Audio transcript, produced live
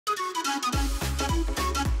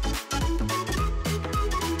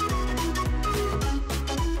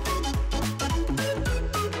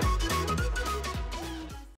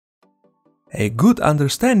A good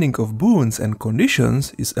understanding of boons and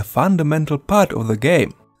conditions is a fundamental part of the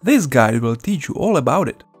game. This guide will teach you all about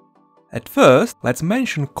it. At first, let's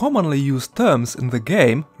mention commonly used terms in the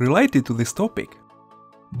game related to this topic.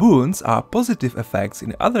 Boons are positive effects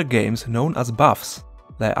in other games known as buffs.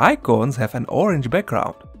 Their icons have an orange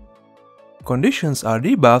background. Conditions are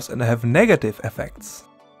debuffs and have negative effects.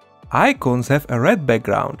 Icons have a red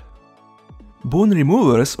background. Boon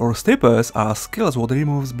removers or strippers are skills what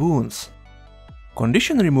removes boons.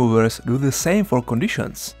 Condition removers do the same for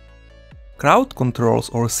conditions. Crowd controls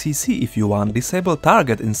or CC if you want disable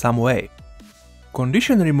target in some way.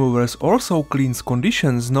 Condition removers also cleans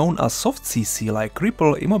conditions known as soft CC like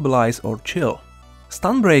cripple, immobilize or chill.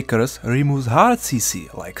 Stun breakers removes hard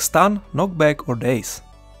CC like stun, knockback or daze.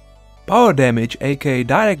 Power damage aka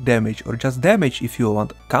direct damage or just damage if you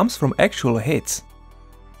want comes from actual hits.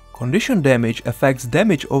 Condition damage affects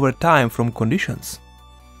damage over time from conditions.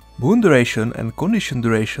 Boon duration and condition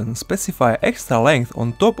duration specify extra length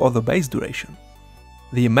on top of the base duration.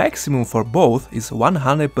 The maximum for both is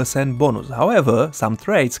 100% bonus, however, some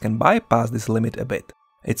traits can bypass this limit a bit.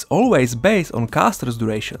 It's always based on caster's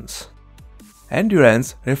durations.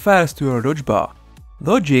 Endurance refers to your dodge bar.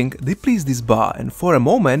 Dodging depletes this bar and for a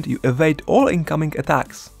moment you evade all incoming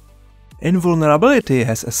attacks. Invulnerability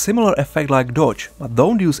has a similar effect like dodge, but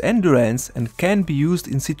don't use endurance and can be used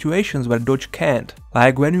in situations where dodge can't,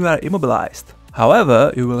 like when you are immobilized.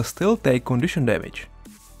 However, you will still take condition damage.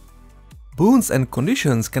 Boons and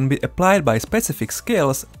conditions can be applied by specific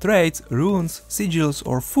skills, traits, runes, sigils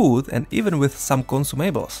or food and even with some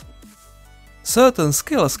consumables. Certain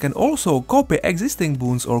skills can also copy existing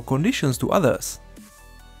boons or conditions to others.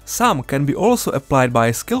 Some can be also applied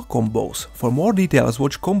by skill combos. For more details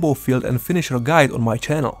watch combo field and finisher guide on my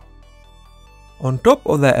channel. On top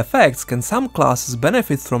of their effects can some classes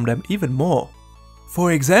benefit from them even more.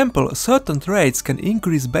 For example, certain traits can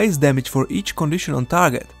increase base damage for each condition on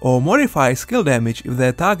target, or modify skill damage if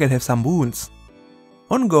their target have some wounds.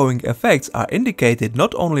 Ongoing effects are indicated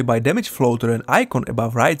not only by damage floater and icon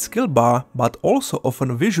above right skill bar, but also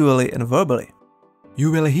often visually and verbally. You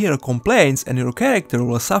will hear complaints and your character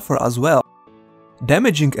will suffer as well.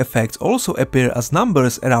 Damaging effects also appear as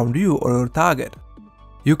numbers around you or your target.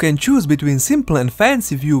 You can choose between simple and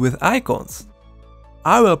fancy view with icons.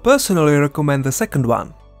 I will personally recommend the second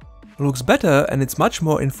one. Looks better and it's much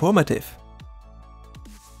more informative.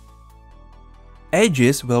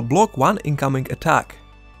 Aegis will block one incoming attack.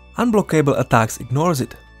 Unblockable attacks ignores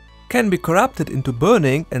it. Can be corrupted into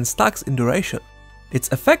burning and stacks in duration.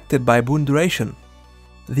 It's affected by boon duration.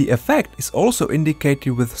 The effect is also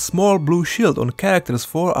indicated with small blue shield on character's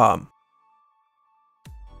forearm.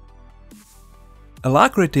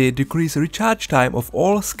 Alacrity decreases recharge time of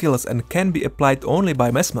all skills and can be applied only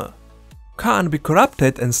by Mesmer. Can't be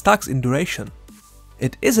corrupted and stacks in duration.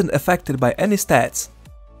 It isn't affected by any stats,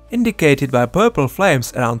 indicated by purple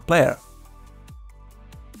flames around player.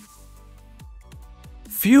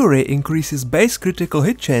 Fury increases base critical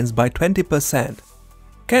hit chance by 20%.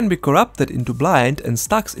 Can be corrupted into blind and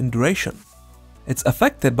stacks in duration. It's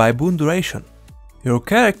affected by boon duration. Your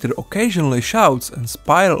character occasionally shouts and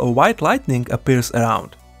spiral of white lightning appears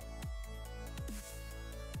around.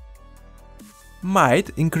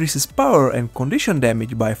 Might increases power and condition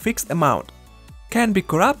damage by fixed amount. Can be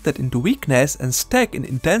corrupted into weakness and stack in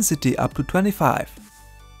intensity up to 25.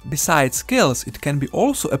 Besides skills, it can be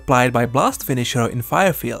also applied by blast finisher in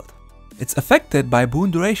Firefield. It's affected by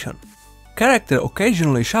boon duration. Character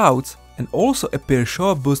occasionally shouts and also appears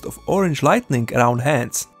short burst of orange lightning around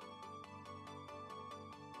hands.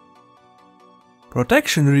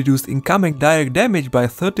 Protection reduced incoming direct damage by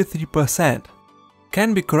 33%.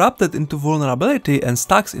 Can be corrupted into vulnerability and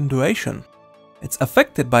stacks in duration. It's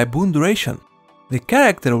affected by boon duration. The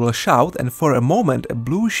character will shout and for a moment a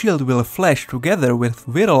blue shield will flash together with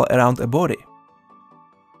whirl around a body.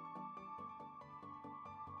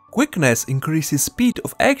 Quickness increases speed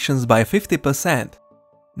of actions by 50%.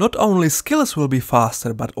 Not only skills will be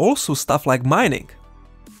faster but also stuff like mining.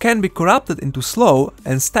 Can be corrupted into slow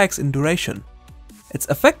and stacks in duration. It's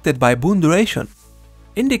affected by boon duration,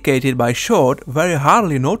 indicated by short, very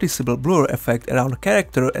hardly noticeable blur effect around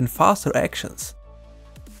character and faster actions.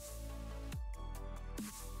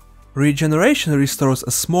 Regeneration restores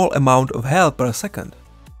a small amount of health per second.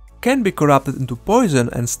 Can be corrupted into poison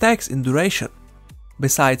and stacks in duration.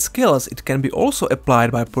 Besides skills, it can be also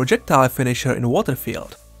applied by projectile finisher in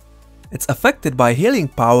Waterfield. It's affected by healing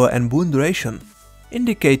power and boon duration.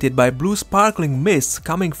 indicated by blue sparkling mists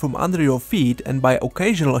coming from under your feet and by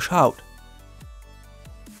occasional shout.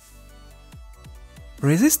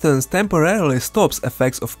 Resistance temporarily stops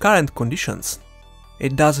effects of current conditions.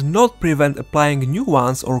 It does not prevent applying new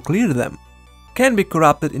ones or clear them. Can be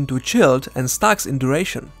corrupted into chilled and stacks in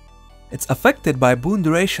duration. It's affected by boon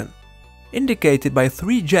duration, indicated by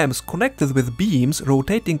 3 gems connected with beams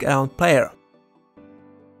rotating around player.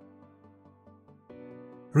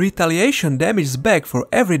 Retaliation damages back for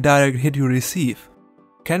every direct hit you receive.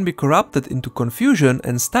 Can be corrupted into confusion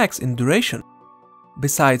and stacks in duration.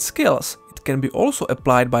 Besides skills, it can be also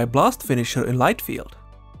applied by blast finisher in light field.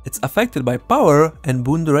 It's affected by power and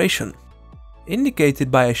boon duration, indicated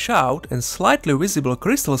by a shout and slightly visible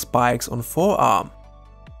crystal spikes on forearm.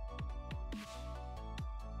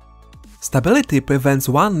 Stability prevents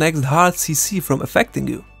one next hard CC from affecting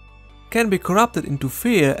you. Can be corrupted into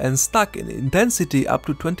fear and stuck in intensity up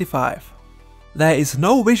to 25. There is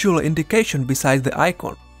no visual indication besides the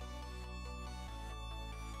icon.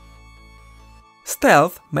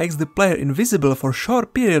 Stealth makes the player invisible for a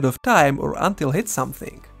short period of time or until hit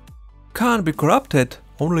something. Can't be corrupted,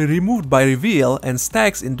 only removed by reveal and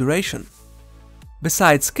stacks in duration.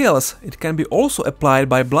 Besides skills, it can be also applied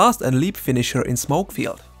by blast and leap finisher in smoke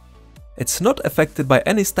field. It's not affected by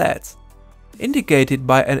any stats, indicated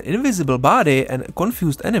by an invisible body and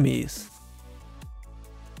confused enemies.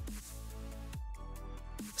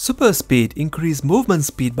 Superspeed increases movement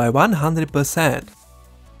speed by 100%.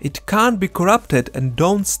 It can't be corrupted and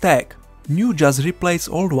don't stack, new just replace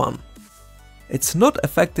old one. It's not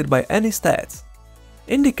affected by any stats,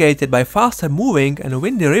 indicated by faster moving and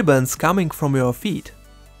windy ribbons coming from your feet.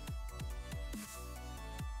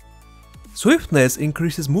 Swiftness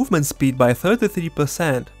increases movement speed by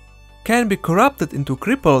 33%. Can be corrupted into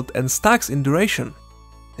crippled and stacks in duration.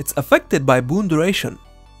 It's affected by boon duration.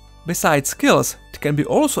 Besides skills, it can be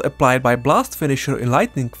also applied by blast finisher in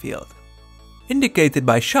lightning field, indicated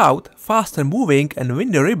by shout, faster moving and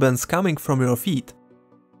windy ribbons coming from your feet.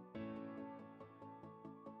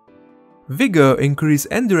 Vigor increases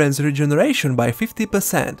endurance regeneration by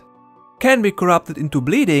 50%. Can be corrupted into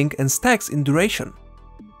bleeding and stacks in duration.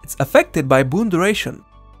 It's affected by boon duration.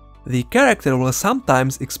 The character will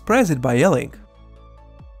sometimes express it by yelling.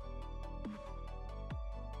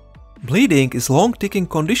 Bleeding is long-ticking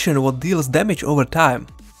condition what deals damage over time.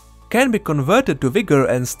 Can be converted to Vigor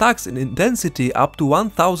and stacks in intensity up to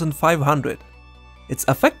 1500. It's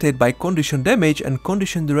affected by condition damage and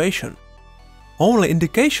condition duration. Only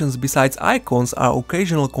indications besides icons are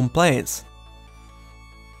occasional complaints.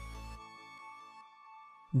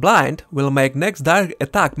 Blind will make next direct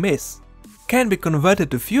attack miss. Can be converted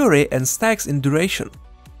to Fury and stacks in duration.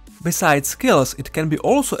 Besides skills, it can be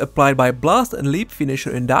also applied by blast and leap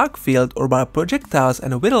finisher in dark field or by projectiles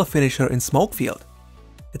and whirl finisher in smoke field.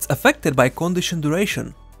 It's affected by condition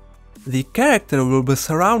duration. The character will be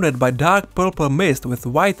surrounded by dark purple mist with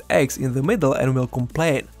white eggs in the middle and will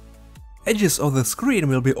complain. Edges of the screen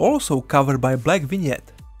will be also covered by black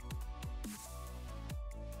vignette.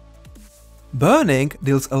 Burning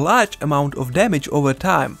deals a large amount of damage over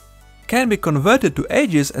time. Can be converted to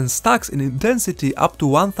Aegis and stacks in intensity up to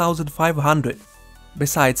 1500.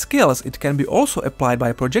 Besides skills, it can be also applied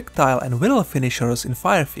by projectile and whirl finishers in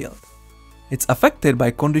fire field. It's affected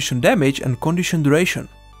by condition damage and condition duration.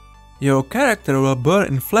 Your character will burn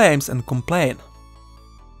in flames and complain.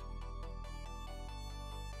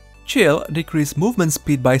 Chill decreases movement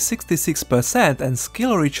speed by 66% and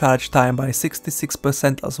skill recharge time by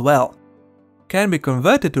 66% as well. Can be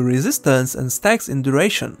converted to resistance and stacks in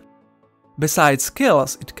duration. Besides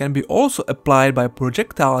skills, it can be also applied by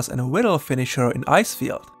projectiles and a whirl finisher in ice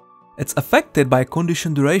field. It's affected by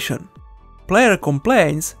condition duration. Player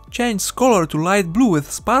complains, changes color to light blue with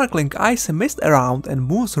sparkling icy mist around and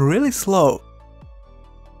moves really slow.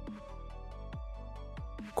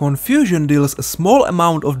 Confusion deals a small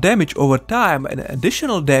amount of damage over time and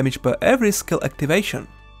additional damage per every skill activation.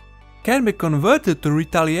 Can be converted to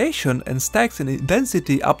Retaliation and stacks in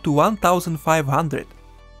intensity up to 1500.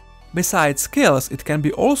 Besides skills, it can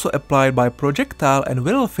be also applied by projectile and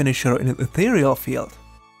whirl finisher in an ethereal field.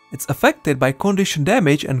 It's affected by condition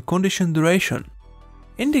damage and condition duration,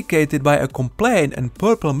 indicated by a complaint and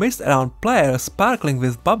purple mist around players sparkling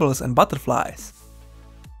with bubbles and butterflies.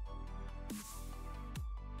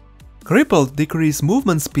 Crippled decreases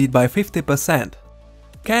movement speed by 50%.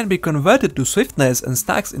 Can be converted to Swiftness and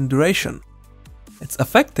stacks in duration. It's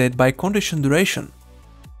affected by condition duration,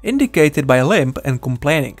 indicated by limp and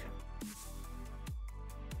complaining.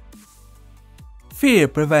 Fear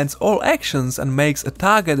prevents all actions and makes a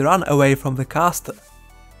target run away from the caster.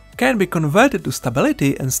 Can be converted to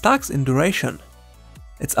stability and stacks in duration.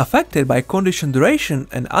 It's affected by condition duration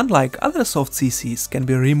and unlike other soft CCs can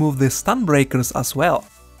be removed with stun breakers as well,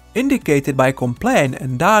 indicated by complaint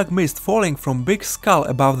and dark mist falling from big skull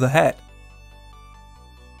above the head.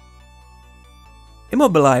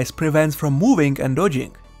 Immobilize prevents from moving and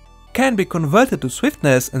dodging, can be converted to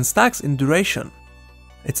swiftness and stacks in duration.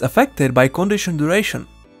 It's affected by condition duration,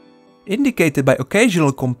 indicated by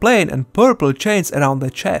occasional complaint and purple chains around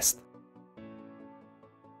the chest.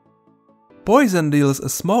 Poison deals a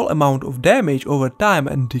small amount of damage over time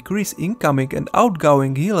and decrease incoming and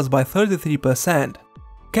outgoing heals by 33%.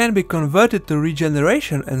 Can be converted to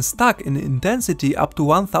regeneration and stack in intensity up to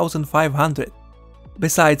 1500.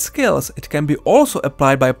 Besides skills, it can be also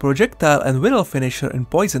applied by projectile and whirl finisher in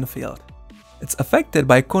poison field. It's affected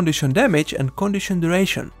by condition damage and condition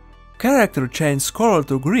duration. Character changes color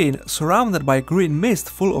to green, surrounded by green mist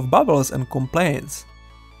full of bubbles and complaints.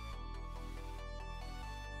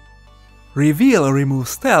 Reveal removes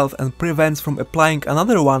stealth and prevents from applying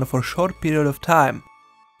another one for a short period of time.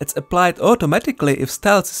 It's applied automatically if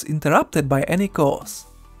stealth is interrupted by any cause.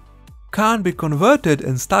 Can't be converted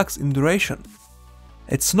and stacks in duration.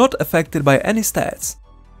 It's not affected by any stats,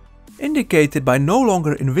 indicated by no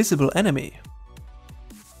longer invisible enemy.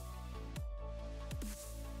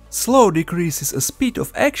 Slow decreases the speed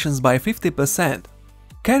of actions by 50%.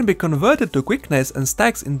 Can be converted to quickness and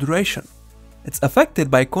stacks in duration. It's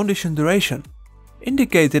affected by condition duration,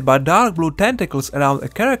 indicated by dark blue tentacles around a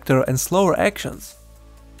character and slower actions.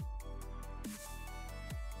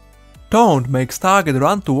 Taunt makes target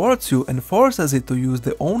run towards you and forces it to use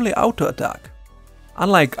the only auto attack.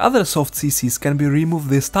 Unlike other soft CCs, can be removed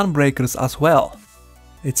with stun breakers as well.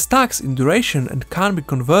 It stacks in duration and can't be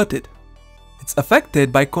converted. It's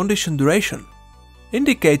affected by condition duration,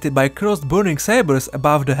 indicated by crossed burning sabers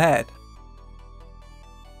above the head.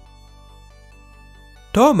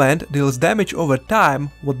 Torment deals damage over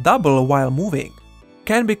time with double while moving.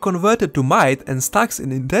 Can be converted to might and stacks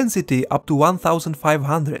in intensity up to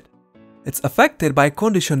 1500. It's affected by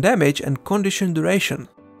condition damage and condition duration,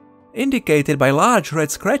 indicated by large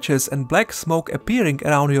red scratches and black smoke appearing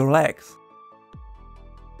around your legs.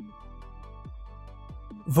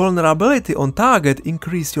 Vulnerability on target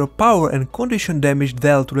increases your power and condition damage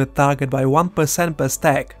dealt to the target by 1% per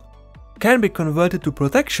stack. Can be converted to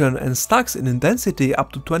protection and stacks in intensity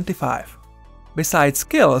up to 25. Besides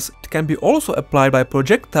skills, it can be also applied by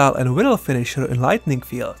projectile and whirl finisher in lightning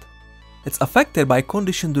field. It's affected by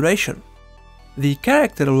condition duration. The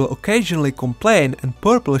character will occasionally complain and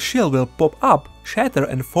purple shield will pop up, shatter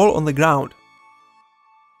and fall on the ground.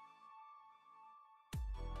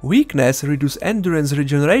 Weakness reduces endurance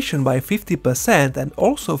regeneration by 50% and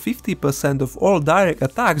also 50% of all direct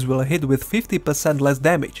attacks will hit with 50% less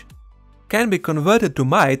damage. Can be converted to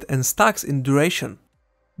might and stacks in duration.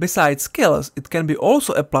 Besides skills, it can be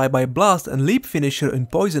also applied by blast and leap finisher in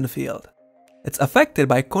poison field. It's affected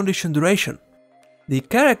by condition duration. The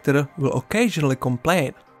character will occasionally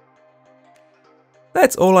complain.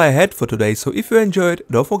 That's all I had for today, so if you enjoyed,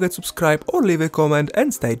 don't forget to subscribe or leave a comment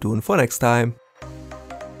and stay tuned for next time.